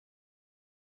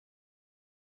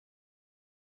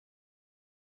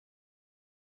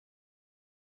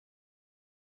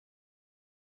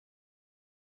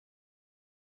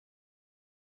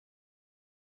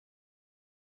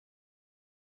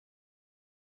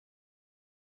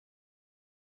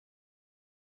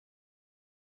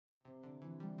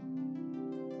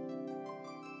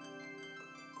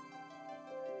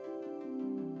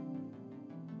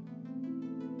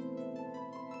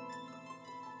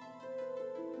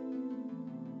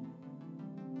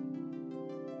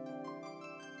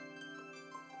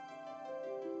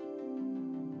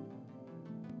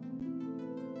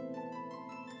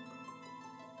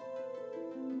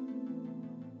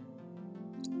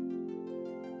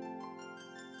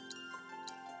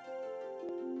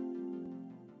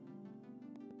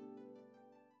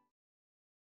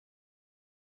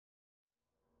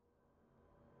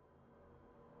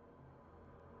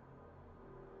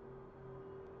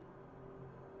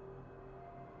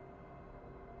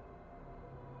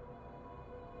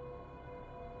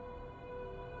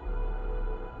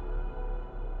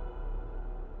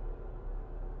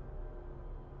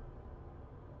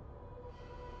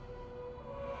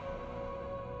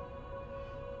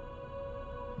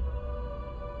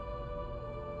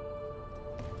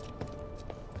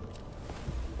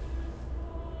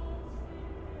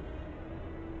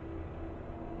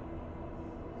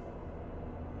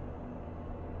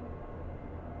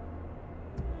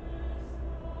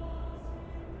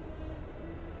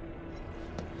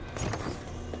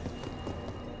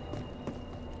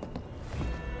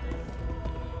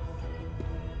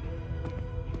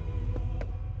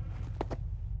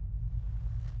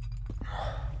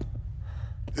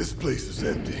This place is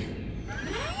empty.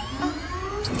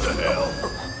 What the hell?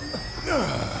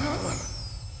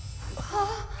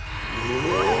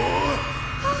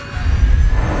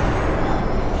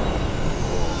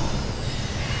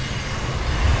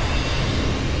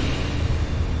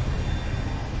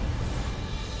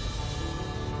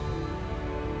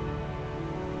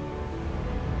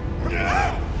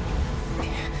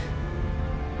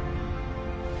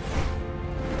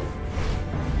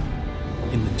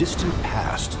 In the distant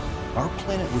past, our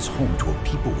planet was home to a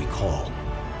people we call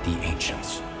the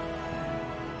Ancients.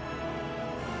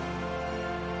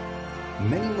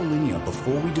 Many millennia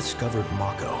before we discovered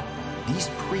Mako, these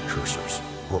precursors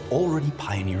were already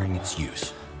pioneering its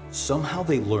use. Somehow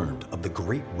they learned of the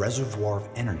great reservoir of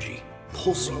energy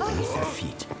pulsing beneath their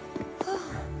feet.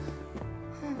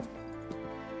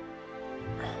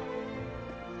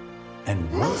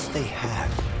 And once they had,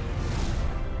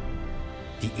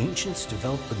 the Ancients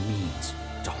developed the means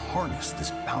to harness this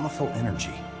bountiful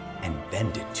energy and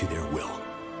bend it to their will.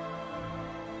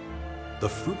 The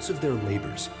fruits of their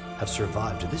labors have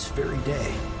survived to this very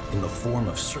day in the form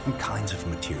of certain kinds of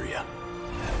materia.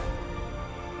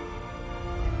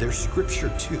 Their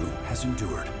scripture, too, has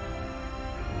endured.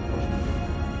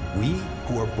 We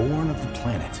who are born of the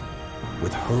planet,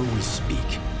 with her we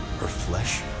speak, her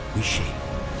flesh we shape.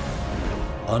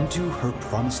 Unto her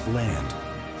promised land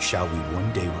shall we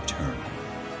one day return.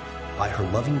 By her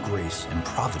loving grace and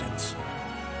providence,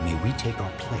 may we take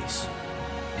our place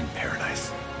in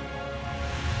paradise.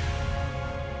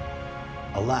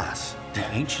 Alas, the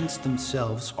Ancients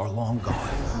themselves are long gone.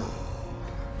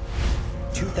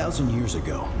 2,000 years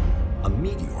ago, a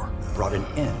meteor brought an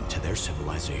end to their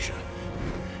civilization.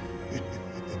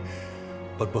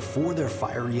 But before their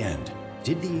fiery end,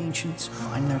 did the Ancients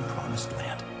find their promised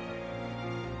land?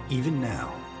 Even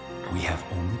now, we have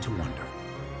only to wonder.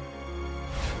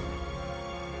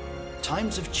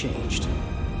 Times have changed,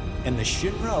 and the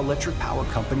Shinra Electric Power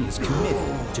Company is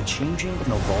committed to changing and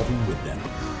evolving with them.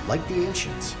 Like the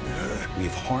Ancients, we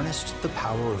have harnessed the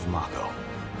power of Mako.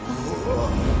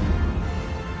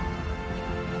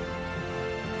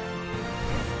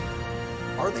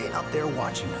 Are they out there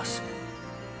watching us,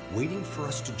 waiting for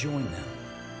us to join them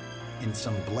in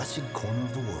some blessed corner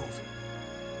of the world?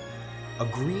 A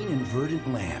green and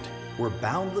verdant land where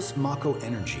boundless Mako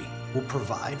energy will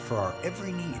provide for our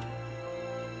every need.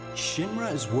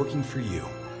 Shinra is working for you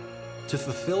to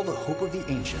fulfill the hope of the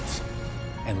Ancients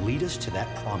and lead us to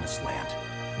that promised land.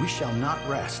 We shall not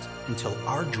rest until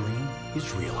our dream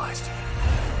is realized.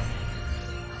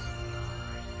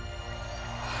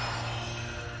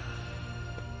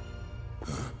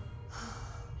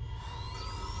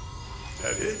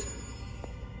 That it?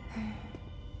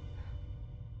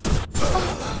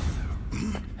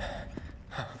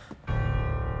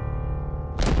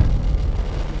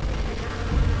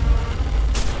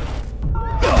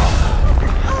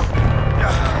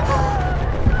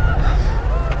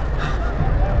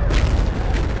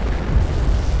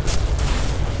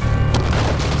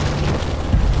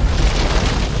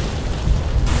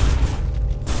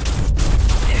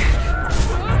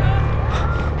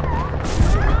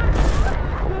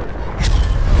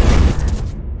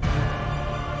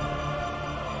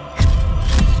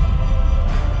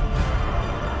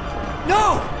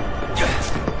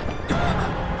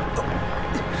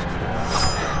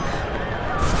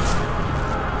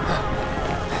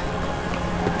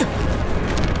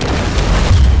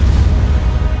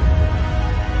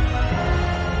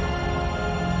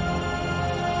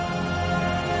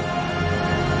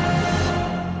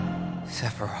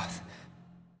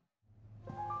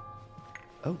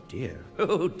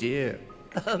 Oh dear,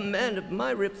 a man of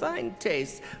my refined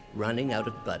taste running out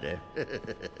of butter.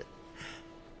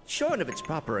 Shorn of its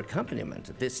proper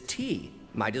accompaniment, this tea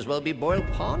might as well be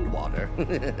boiled pond water.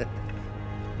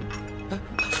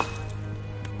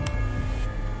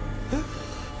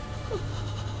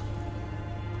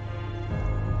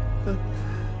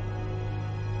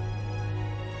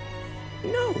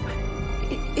 No,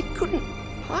 it couldn't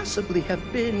possibly have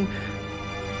been...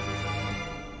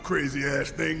 Crazy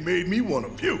ass thing made me want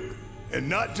to puke. And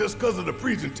not just because of the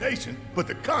presentation, but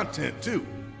the content too.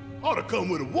 Ought to come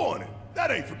with a warning.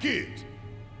 That ain't for kids.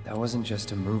 That wasn't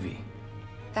just a movie.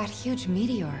 That huge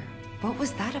meteor, what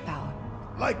was that about?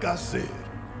 Like I said,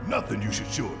 nothing you should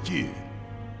show a kid.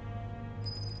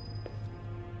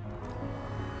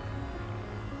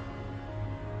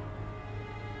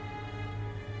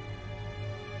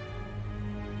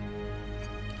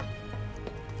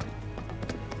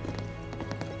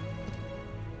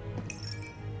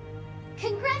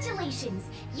 Congratulations!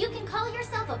 You can call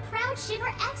yourself a proud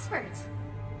Shinra expert!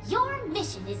 Your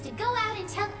mission is to go out and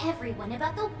tell everyone everyone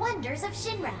about the wonders of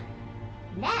Shinra.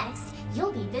 Next,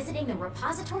 you'll be visiting the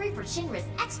repository for Shinra's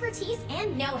expertise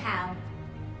and know-how.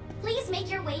 Please make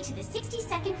your way to the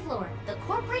 62nd floor, the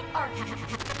corporate archive.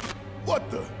 What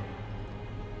the?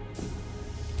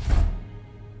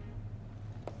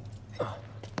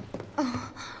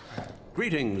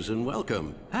 Greetings and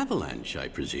welcome. Avalanche, I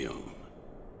presume.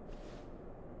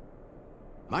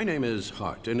 My name is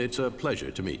Hart, and it's a pleasure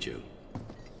to meet you.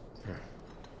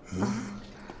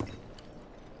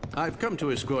 I've come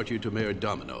to escort you to Mayor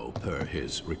Domino, per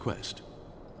his request.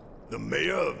 The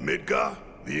mayor of Midgar?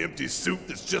 The empty suit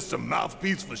that's just a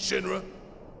mouthpiece for Shinra?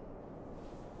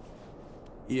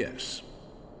 Yes.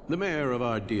 The mayor of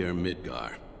our dear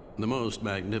Midgar. The most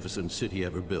magnificent city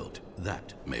ever built.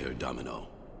 That Mayor Domino.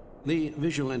 The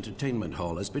visual entertainment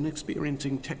hall has been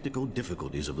experiencing technical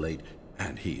difficulties of late,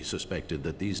 and he suspected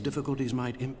that these difficulties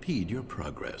might impede your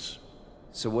progress.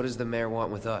 So what does the mayor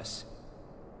want with us?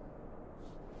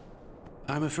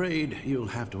 I'm afraid you'll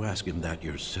have to ask him that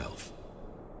yourself.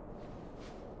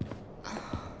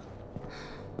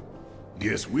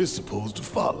 Guess we're supposed to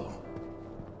follow.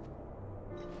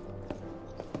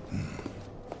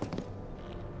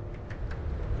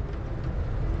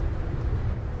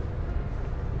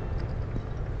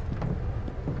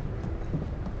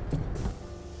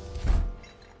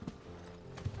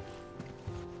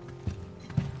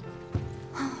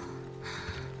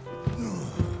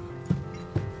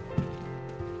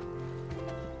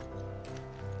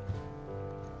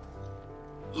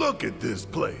 Look at this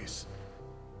place.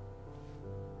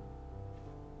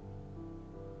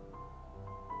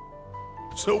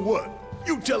 So what?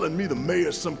 You telling me the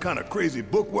mayor's some kind of crazy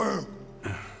bookworm?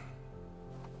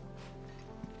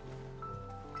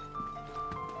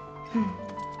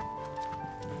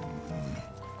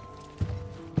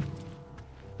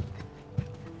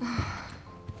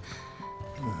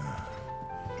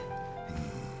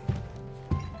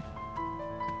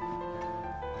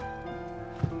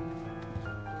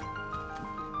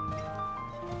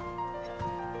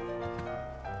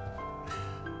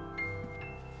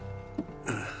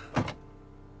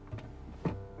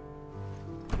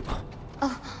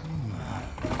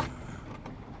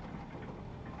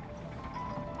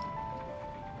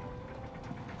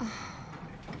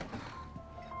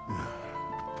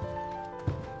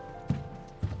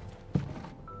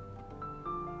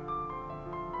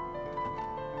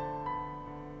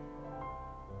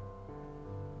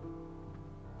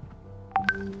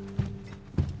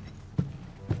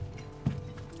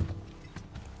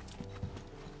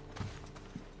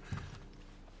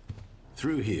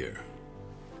 Through here.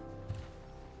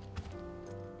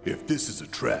 If this is a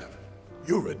trap,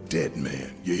 you're a dead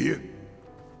man, you hear?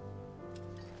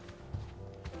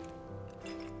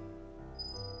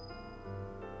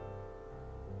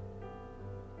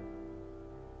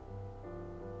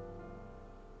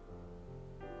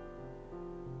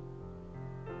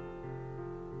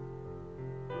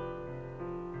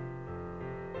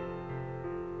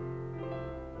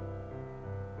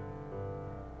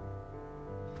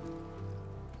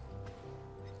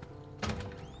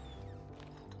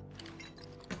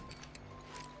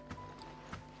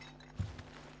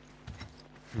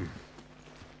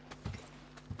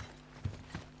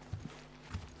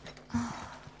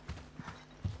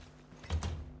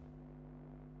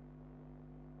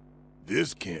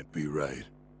 This can't be right.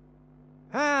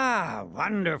 Ah,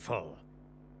 wonderful.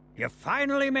 You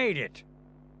finally made it.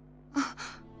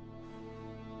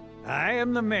 I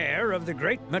am the mayor of the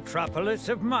great metropolis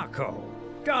of Mako.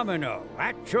 Domino,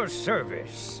 at your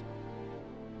service.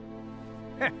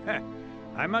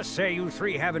 I must say you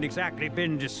three haven't exactly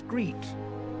been discreet.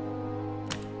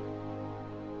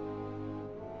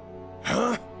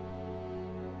 Huh?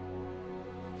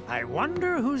 I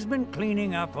wonder who's been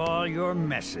cleaning up all your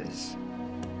messes.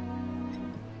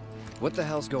 What the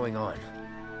hell's going on?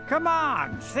 Come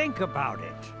on, think about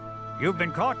it. You've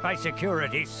been caught by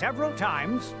security several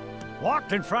times,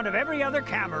 walked in front of every other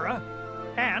camera,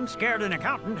 and scared an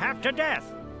accountant half to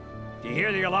death. Do you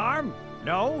hear the alarm?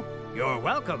 No? You're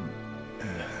welcome.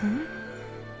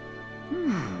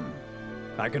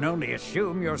 I can only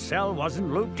assume your cell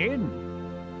wasn't looped in.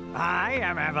 I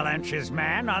am Avalanche's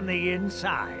man on the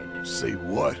inside. Say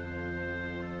what?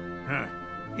 Huh.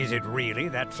 Is it really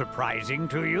that surprising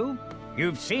to you?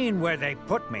 You've seen where they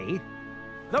put me.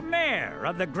 The mayor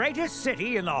of the greatest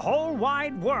city in the whole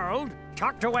wide world,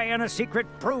 tucked away in a secret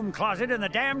broom closet in the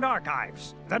damned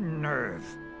archives. The nerve.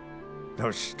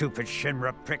 Those stupid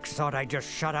Shinra pricks thought I'd just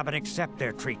shut up and accept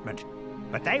their treatment.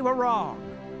 But they were wrong.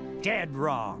 Dead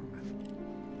wrong.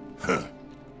 Huh.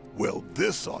 Well,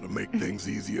 this ought to make things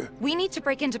easier. We need to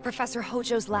break into Professor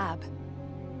Hojo's lab.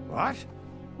 What?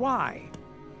 Why?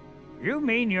 You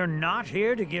mean you're not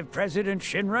here to give President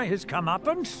Shinra his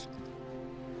comeuppance?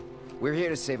 We're here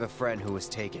to save a friend who was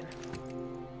taken.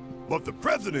 But the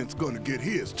president's gonna get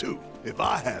his too, if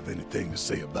I have anything to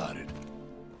say about it.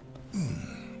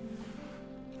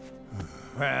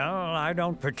 Well, I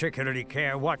don't particularly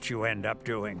care what you end up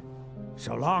doing,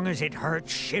 so long as it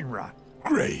hurts Shinra.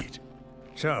 Great.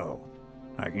 So,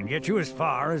 I can get you as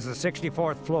far as the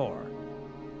 64th floor.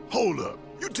 Hold up.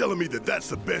 You telling me that that's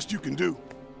the best you can do?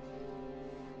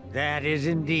 That is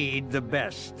indeed the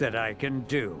best that I can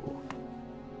do.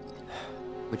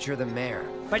 But you're the mayor.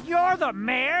 But you're the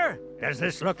mayor? Does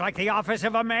this look like the office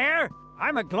of a mayor?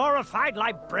 I'm a glorified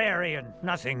librarian,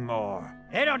 nothing more.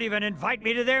 They don't even invite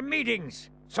me to their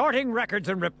meetings. Sorting records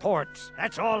and reports,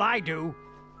 that's all I do.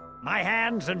 My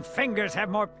hands and fingers have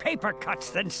more paper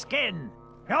cuts than skin.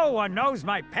 No one knows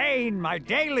my pain, my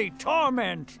daily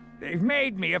torment. They've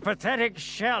made me a pathetic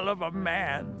shell of a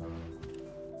man.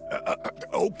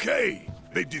 Okay.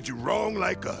 They did you wrong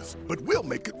like us, but we'll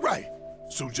make it right.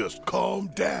 So just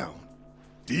calm down.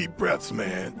 Deep breaths,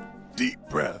 man. Deep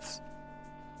breaths.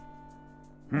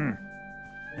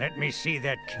 Let me see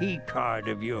that key card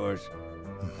of yours.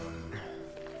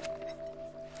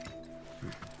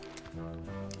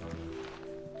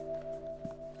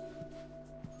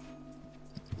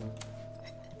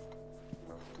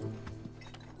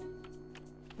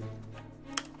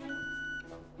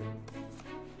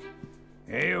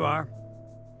 Here you are.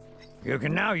 You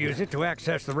can now use it to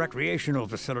access the recreational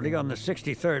facility on the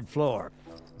 63rd floor.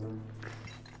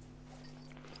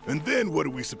 And then what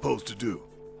are we supposed to do?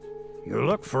 You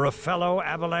look for a fellow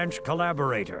Avalanche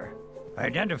collaborator.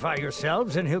 Identify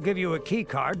yourselves and he'll give you a key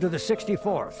card to the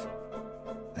 64th.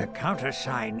 The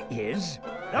countersign is...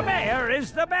 The mayor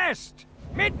is the best!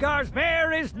 Midgar's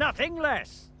mayor is nothing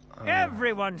less.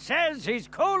 Everyone says he's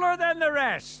cooler than the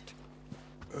rest.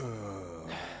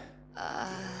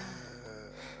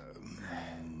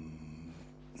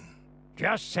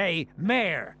 Just say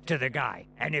mayor to the guy,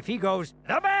 and if he goes,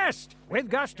 the best, with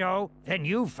gusto, then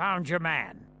you've found your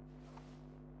man.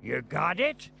 You got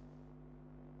it?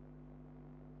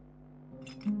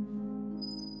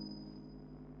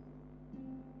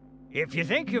 If you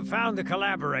think you've found the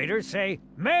collaborator, say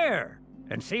mayor,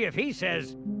 and see if he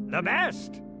says, the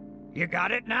best. You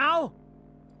got it now?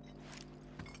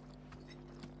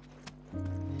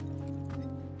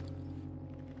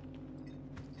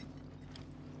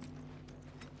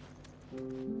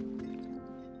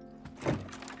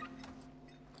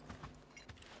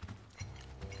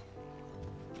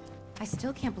 I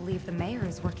still can't believe the mayor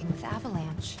is working with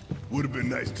Avalanche. Would have been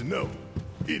nice to know.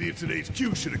 Idiots at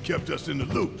HQ should have kept us in the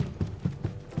loop.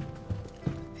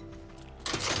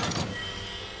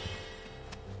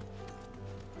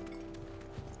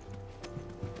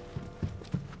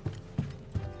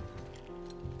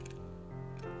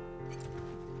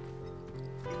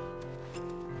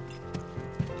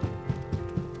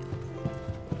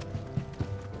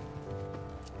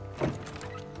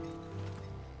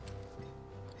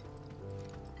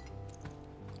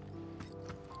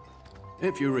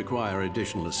 If you require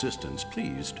additional assistance,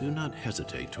 please do not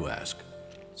hesitate to ask.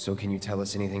 So can you tell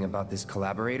us anything about this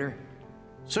collaborator?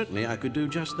 Certainly I could do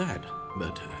just that,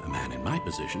 but a man in my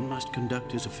position must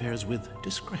conduct his affairs with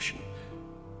discretion.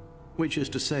 Which is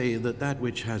to say that that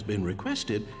which has been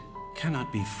requested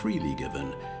cannot be freely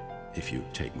given, if you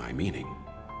take my meaning.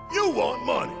 You want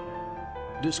money!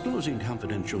 Disclosing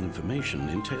confidential information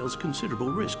entails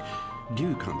considerable risk.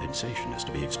 Due compensation is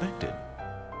to be expected.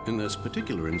 In this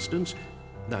particular instance,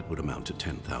 that would amount to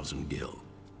 10,000 gil.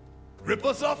 Rip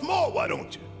us off more, why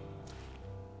don't you?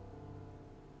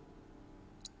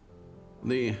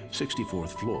 The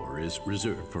 64th floor is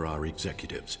reserved for our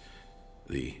executives.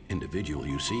 The individual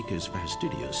you seek is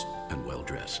fastidious and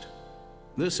well-dressed.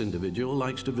 This individual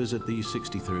likes to visit the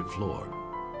 63rd floor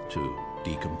to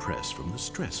decompress from the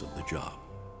stress of the job.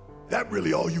 That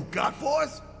really all you got for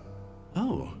us?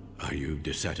 Oh, are you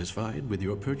dissatisfied with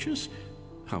your purchase?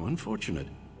 How unfortunate.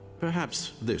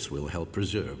 Perhaps this will help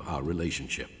preserve our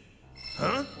relationship.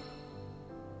 Huh?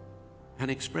 An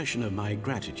expression of my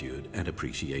gratitude and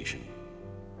appreciation.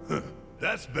 Huh,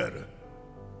 that's better.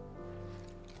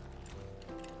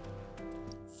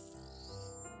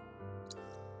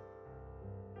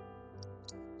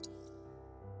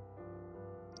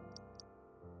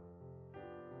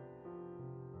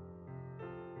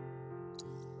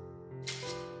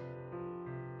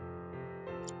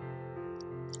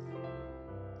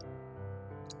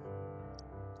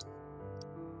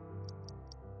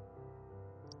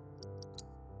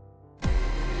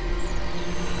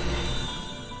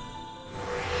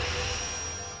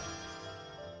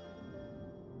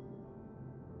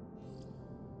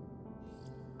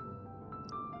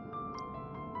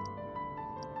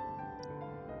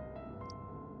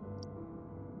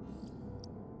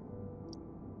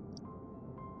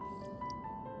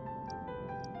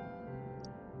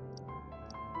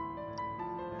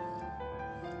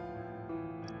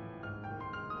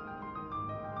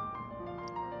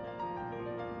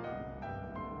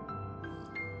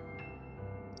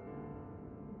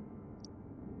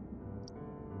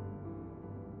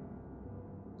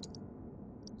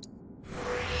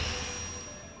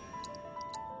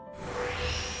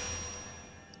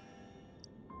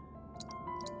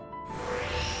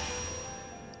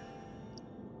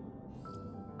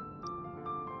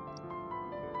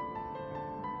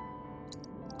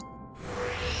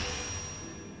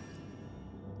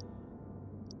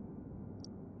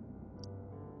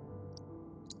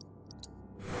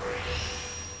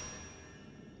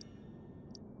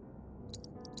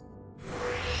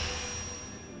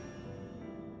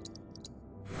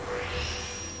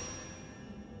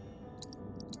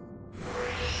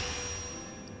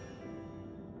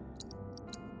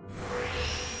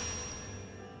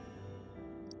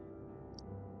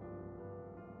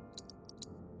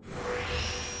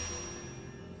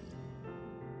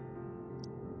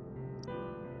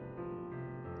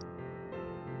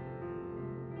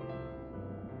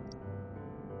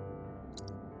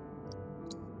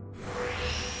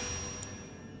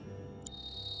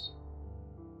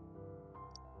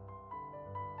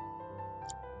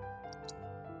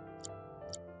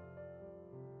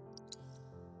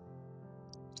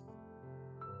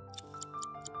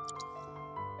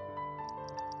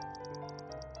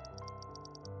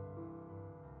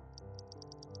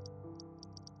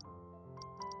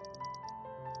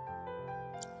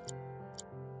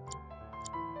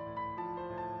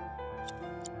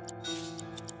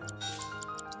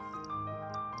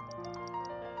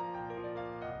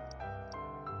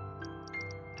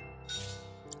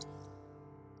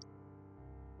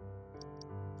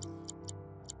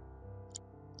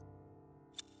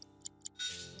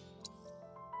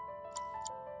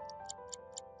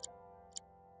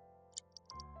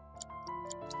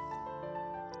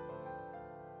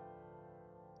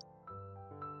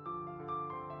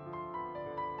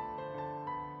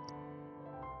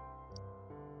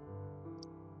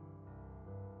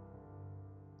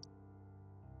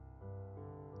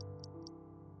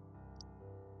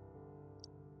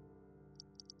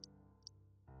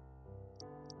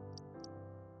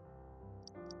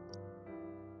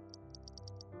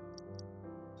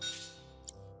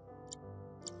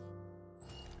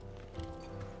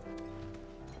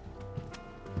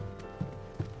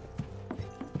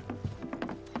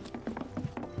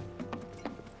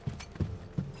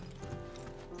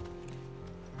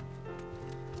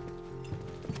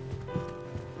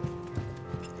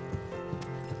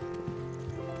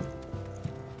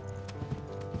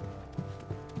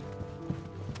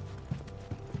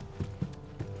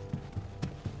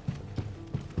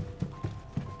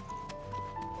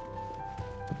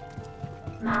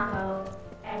 Mako,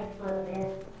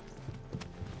 exclusive.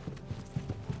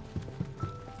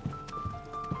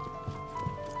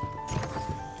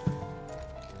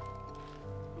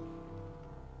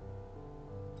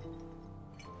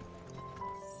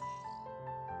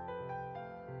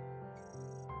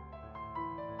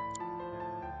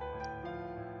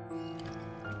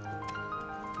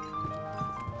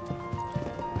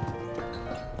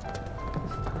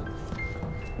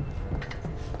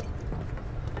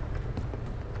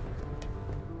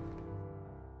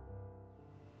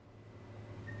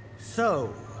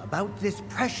 So, about this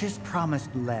precious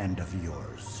promised land of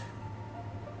yours.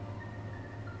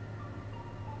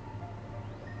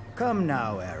 Come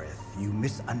now, Aerith, you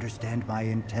misunderstand my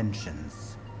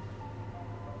intentions.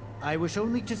 I wish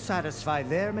only to satisfy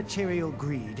their material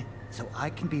greed, so I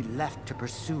can be left to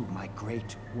pursue my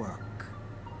great work.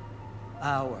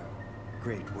 Our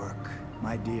great work,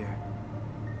 my dear.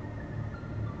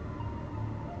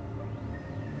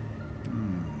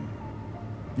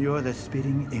 You're the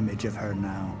spitting image of her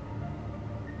now.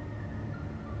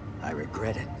 I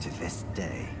regret it to this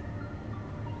day.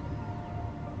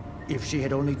 If she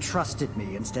had only trusted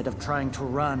me instead of trying to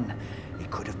run, it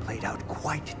could have played out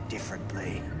quite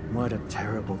differently. What a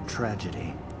terrible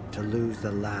tragedy, to lose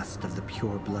the last of the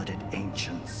pure-blooded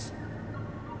ancients.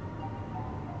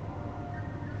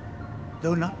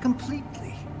 Though not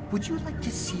completely, would you like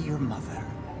to see your mother?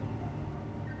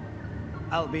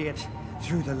 Albeit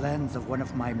through the lens of one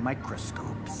of my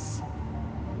microscopes.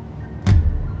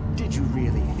 Did you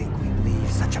really think we'd leave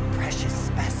such a precious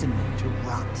specimen to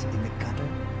rot in the gutter?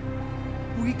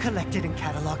 We collected and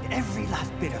cataloged every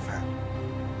last bit of her.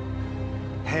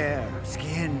 Hair,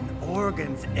 skin,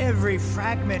 organs, every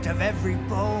fragment of every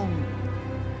bone.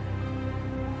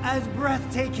 As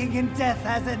breathtaking in death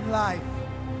as in life.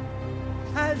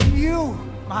 As you,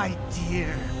 my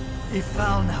dear.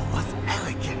 Ifalna was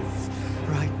elegance,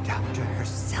 right down to her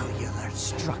cellular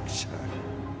structure.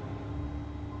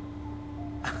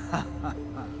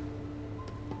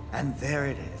 And there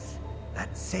it is,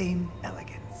 that same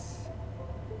elegance.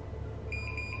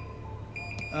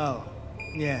 Oh,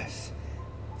 yes.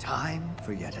 Time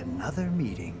for yet another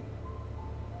meeting.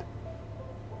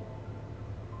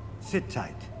 Sit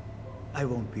tight. I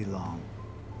won't be long.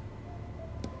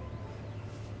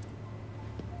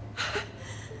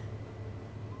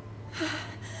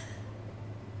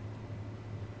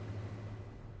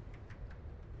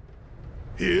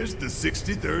 Here's the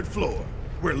 63rd floor,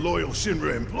 where loyal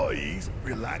Shinra employees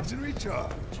relax and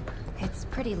recharge. It's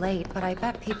pretty late, but I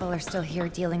bet people are still here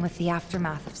dealing with the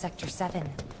aftermath of Sector 7.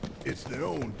 It's their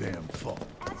own damn fault.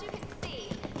 As you can see,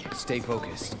 Stay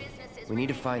focused. We need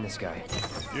to find this guy.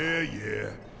 Yeah.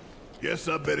 Guess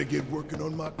I better get working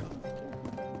on my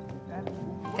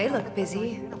They look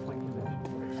busy.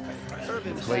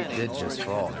 Plate did just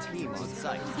fall.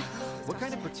 What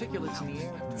kind of particulates in the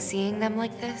air? Seeing them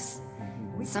like this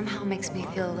somehow makes me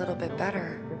feel a little bit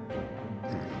better.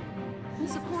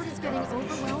 Support is getting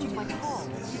overwhelmed by calls.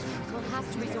 We'll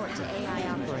have to resort to AI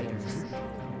operators.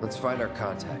 Let's find our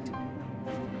contact.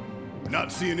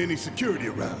 Not seeing any security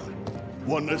around.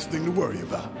 One less thing to worry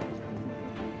about.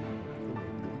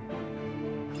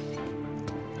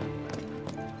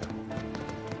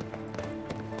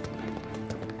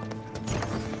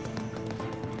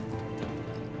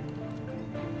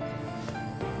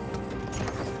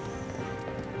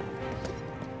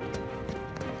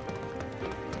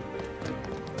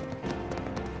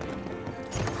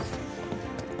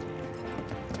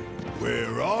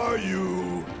 Where are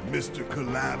you, Mr.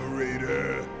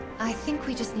 Collaborator? I think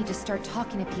we just need to start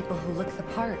talking to people who look the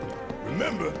part.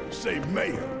 Remember, say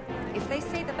mayor. If they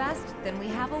say the best, then we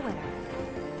have a winner.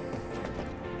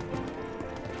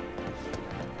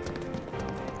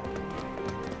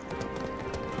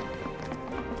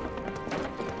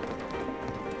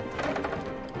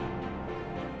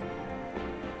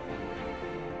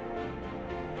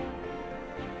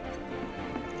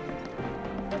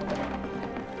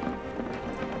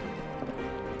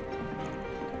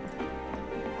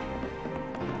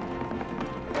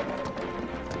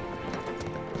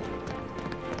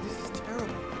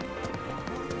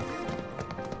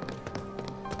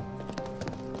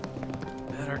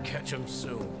 Catch him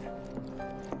soon.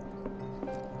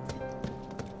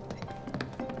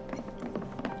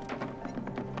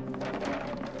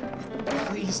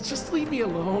 Please, just leave me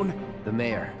alone. The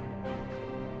mayor.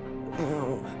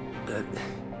 Oh,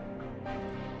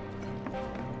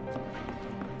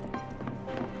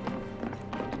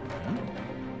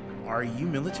 Are you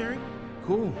military?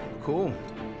 Cool.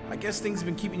 I guess things have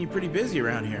been keeping you pretty busy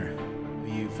around here.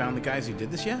 Have you found the guys who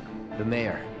did this yet? The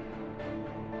mayor.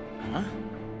 Huh?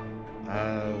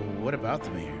 What about the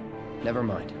mayor? Never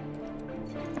mind.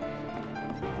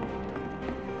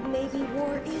 Maybe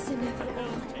war is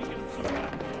inevitable.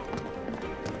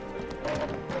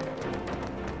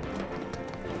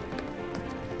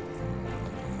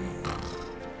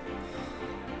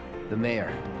 The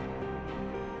mayor.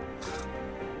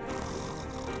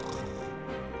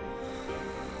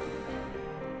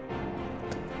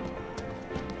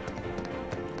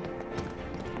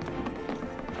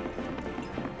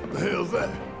 The hell's that?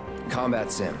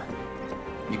 Combat sim.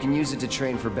 You can use it to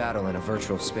train for battle in a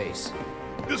virtual space.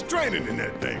 Does training in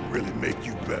that thing really make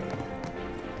you better?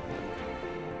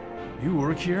 You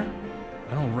work here?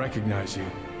 I don't recognize you.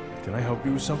 Can I help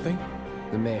you with something?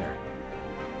 The mayor.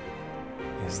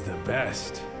 Is the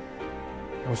best.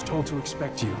 I was told to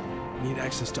expect you. Need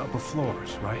access to upper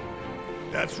floors, right?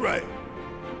 That's right.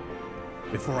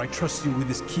 Before I trust you with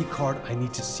this key card, I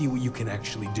need to see what you can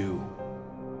actually do.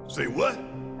 Say what?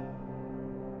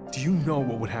 Do you know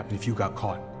what would happen if you got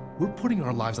caught? We're putting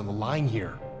our lives on the line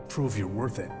here. Prove you're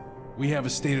worth it. We have a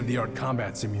state-of-the-art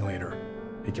combat simulator.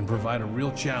 It can provide a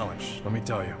real challenge, let me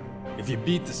tell you. If you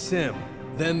beat the sim,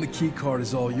 then the key card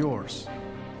is all yours.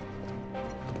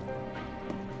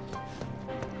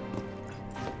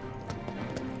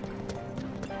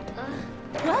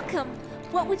 Welcome.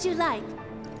 What would you like?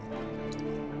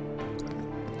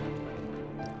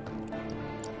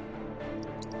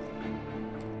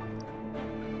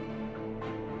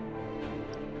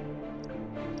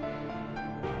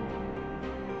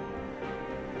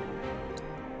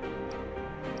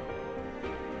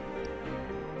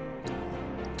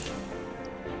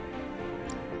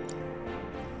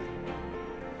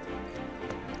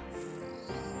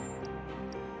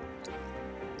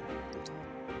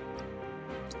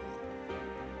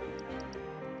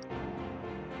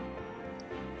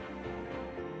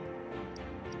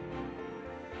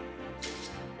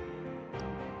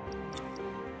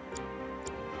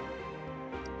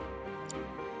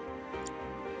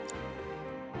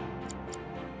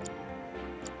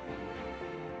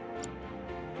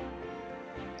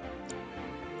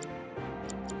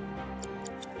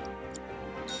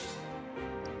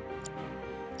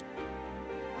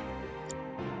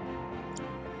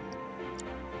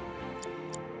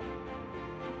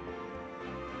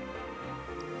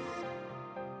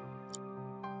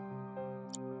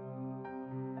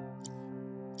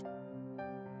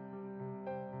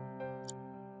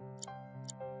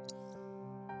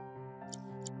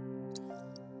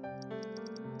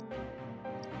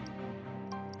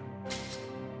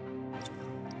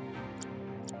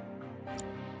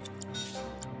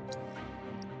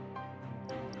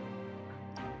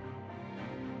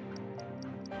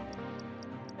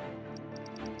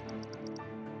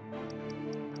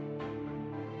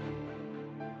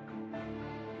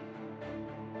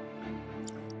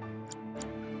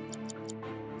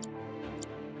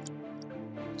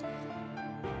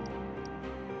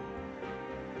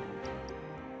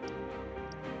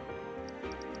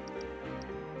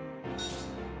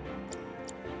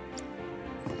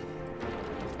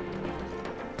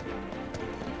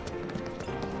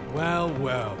 Well,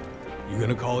 well. You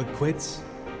gonna call it quits?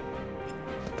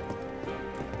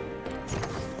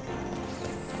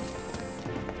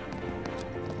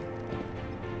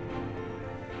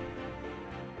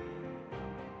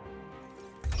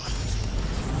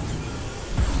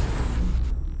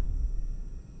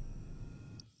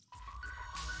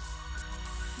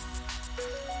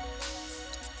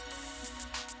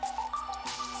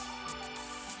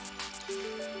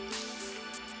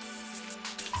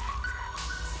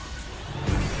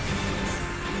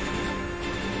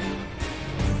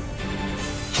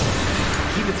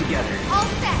 Keep it together. All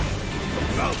set.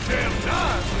 About damn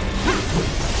time.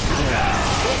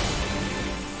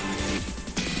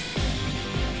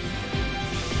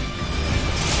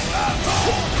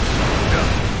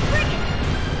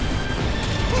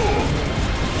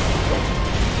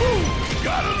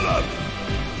 Gotta love it.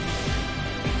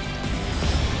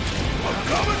 I'm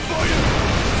coming for you.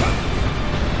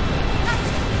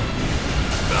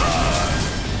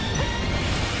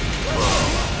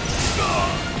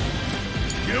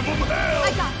 Give them hell.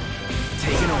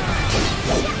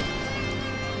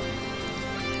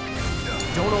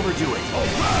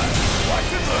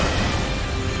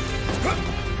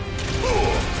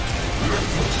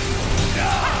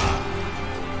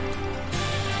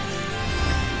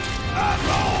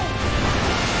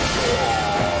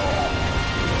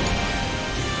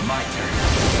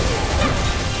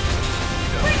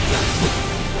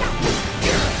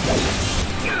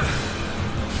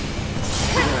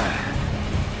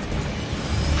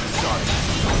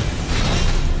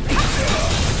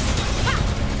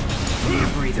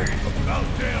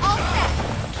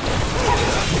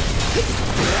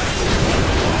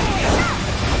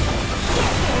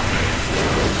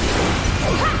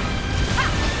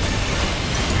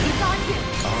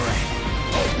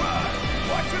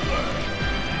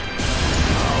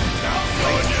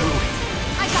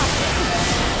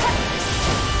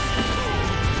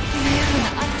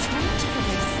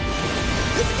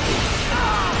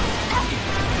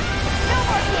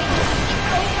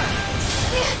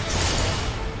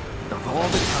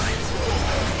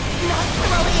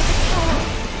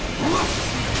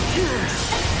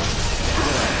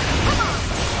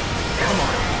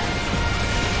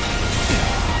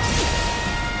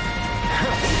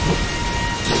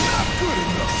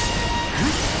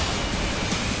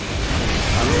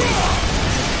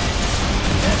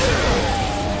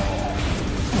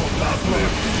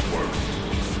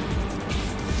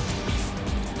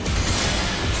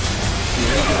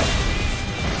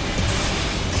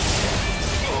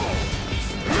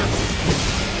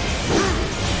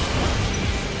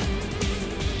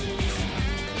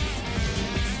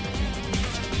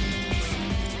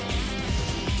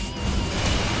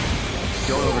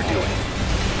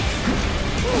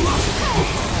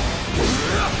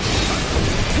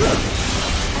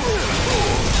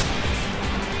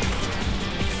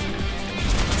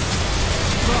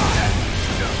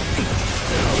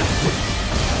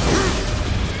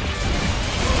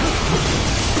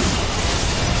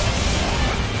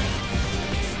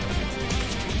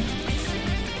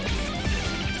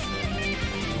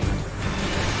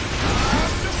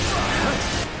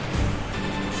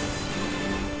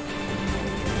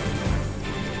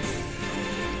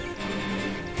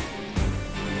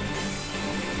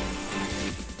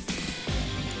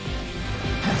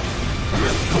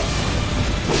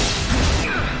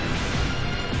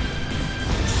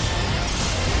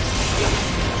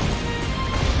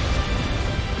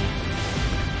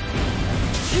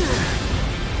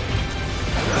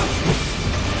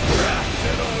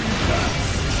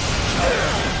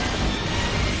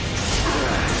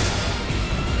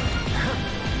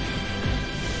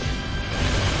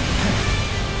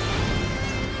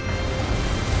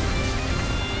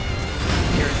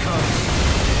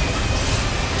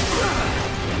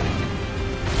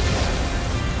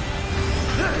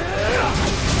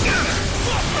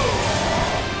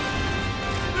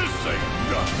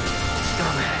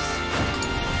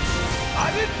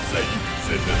 didn't say you could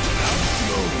send us out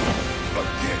slowly. I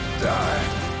can't die.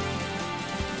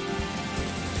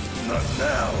 Not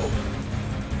now.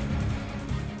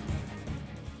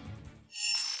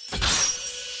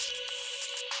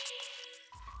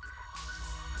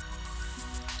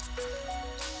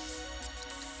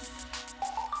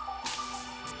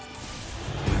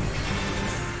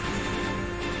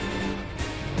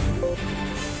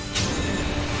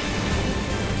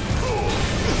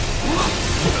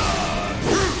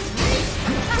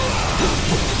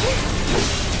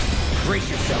 Brace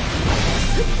yourself.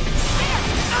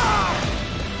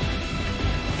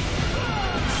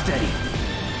 Steady.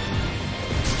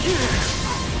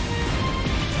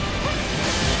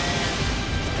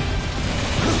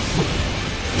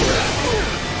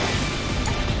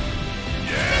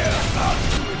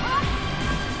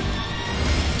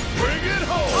 Bring it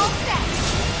home.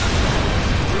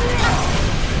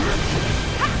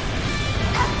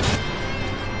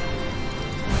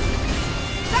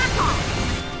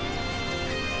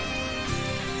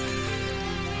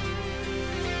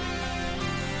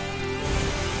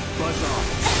 Buzz off.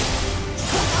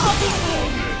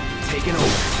 Taking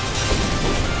over.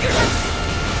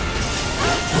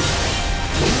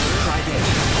 Try this.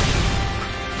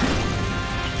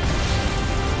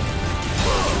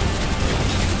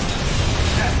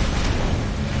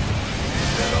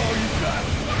 Is that all you got?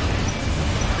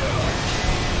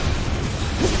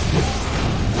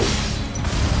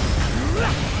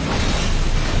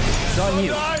 It's on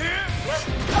you. Die here?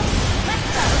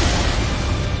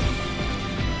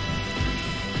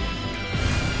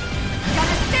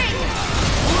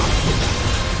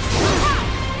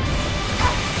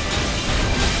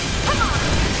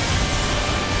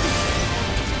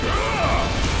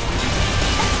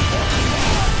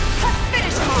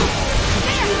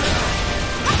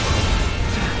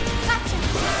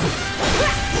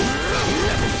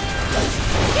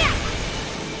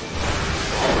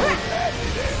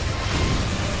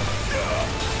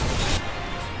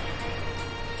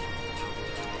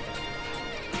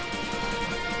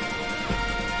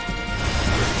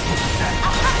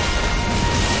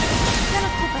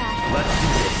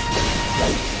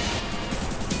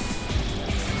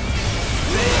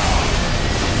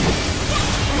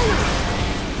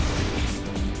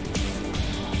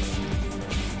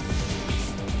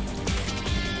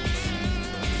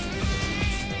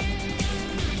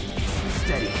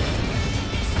 Steady.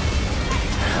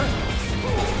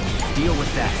 Deal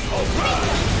with that. All right.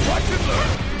 Watch it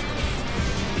learn.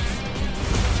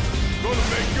 Gonna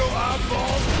make your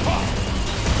eyeballs pop.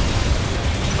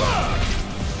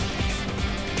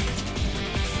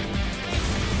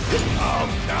 I'm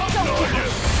counting on you.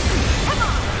 Come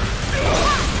on.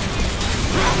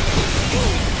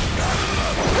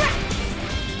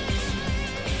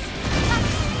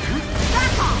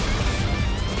 Back off.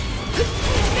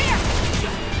 There.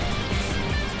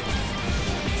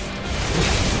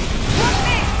 One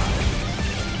there.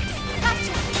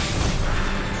 Gotcha.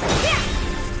 Yeah.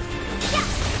 Yeah.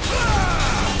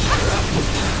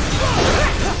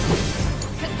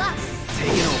 Good luck.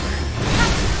 Taking over.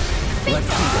 Let's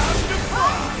do this.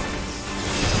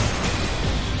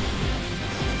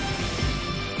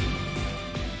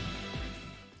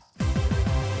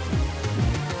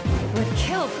 Would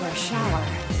kill for a shower.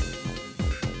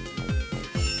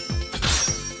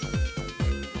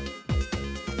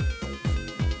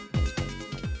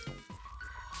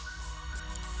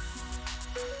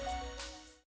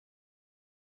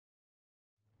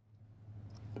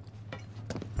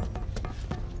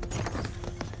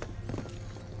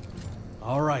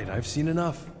 All right, I've seen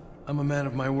enough. I'm a man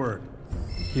of my word.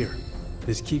 Here,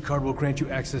 this keycard will grant you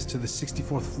access to the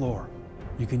 64th floor.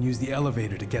 You can use the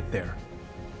elevator to get there.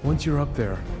 Once you're up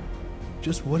there,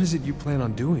 just what is it you plan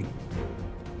on doing?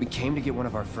 We came to get one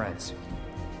of our friends.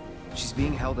 She's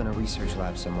being held in a research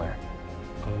lab somewhere.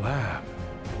 A lab?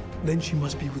 Then she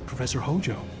must be with Professor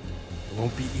Hojo. It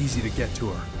won't be easy to get to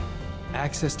her.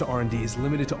 Access to R&D is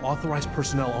limited to authorized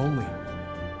personnel only.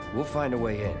 We'll find a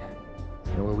way in.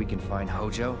 Know where we can find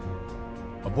Hojo?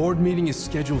 A board meeting is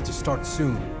scheduled to start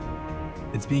soon.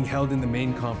 It's being held in the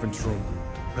main conference room.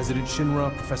 President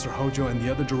Shinra, Professor Hojo, and the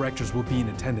other directors will be in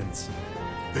attendance.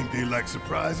 Think they like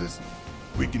surprises?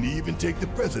 We can even take the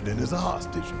president as a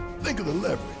hostage. Think of the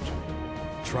leverage.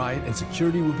 Try it, and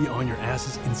security will be on your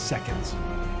asses in seconds.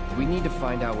 We need to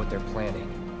find out what they're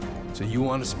planning. So you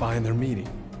want to spy in their meeting?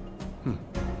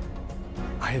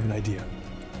 I have an idea.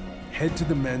 Head to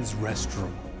the men's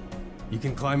restroom. You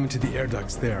can climb into the air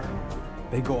ducts there.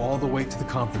 They go all the way to the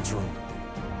conference room.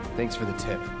 Thanks for the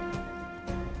tip.